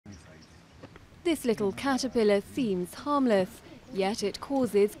This little caterpillar seems harmless, yet it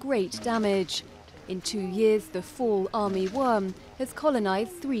causes great damage. In 2 years, the fall armyworm has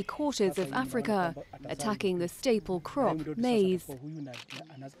colonized 3/4 of Africa, attacking the staple crop, maize.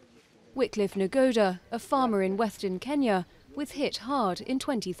 Wycliffe Nagoda, a farmer in western Kenya, was hit hard in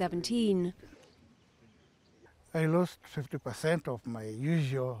 2017. I lost 50% of my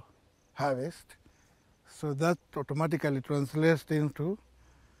usual harvest, so that automatically translates into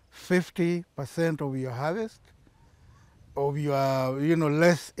 50% of your harvest, of your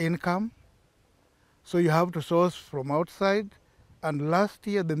less income. So you have to source from outside, and last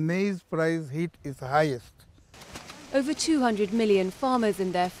year the maize price hit its highest. Over 200 million farmers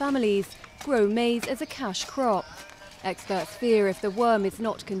and their families grow maize as a cash crop. Experts fear if the worm is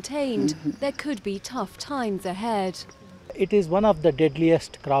not contained, there could be tough times ahead. It is one of the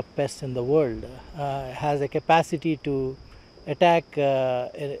deadliest crop pests in the world. Has a capacity to attack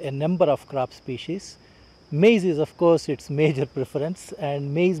a number of crop species. Maize is, of course, its major preference,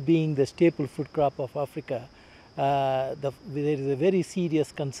 and maize being the staple food crop of Africa, there is a very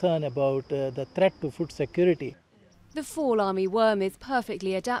serious concern about the threat to food security. The fall armyworm is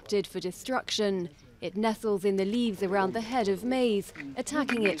perfectly adapted for destruction. It nestles in the leaves around the head of maize,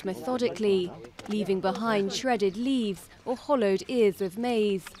 attacking it methodically, leaving behind shredded leaves or hollowed ears of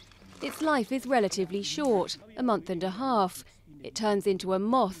maize. Its life is relatively short, a month and a half. It turns into a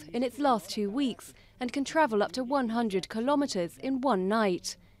moth in its last 2 weeks and can travel up to 100 kilometers in one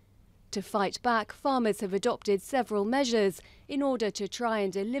night. To fight back, farmers have adopted several measures in order to try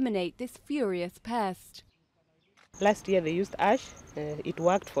and eliminate this furious pest. Last year they used ash. It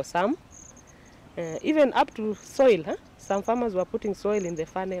worked for some. Even up to soil. Some farmers were putting soil in the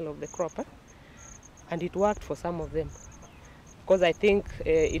funnel of the crop, and it worked for some of them. Because I think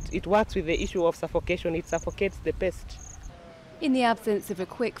it works with the issue of suffocation. It suffocates the pest. In the absence of a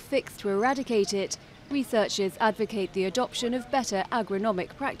quick fix to eradicate it, researchers advocate the adoption of better agronomic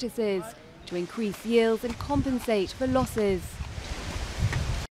practices to increase yields and compensate for losses.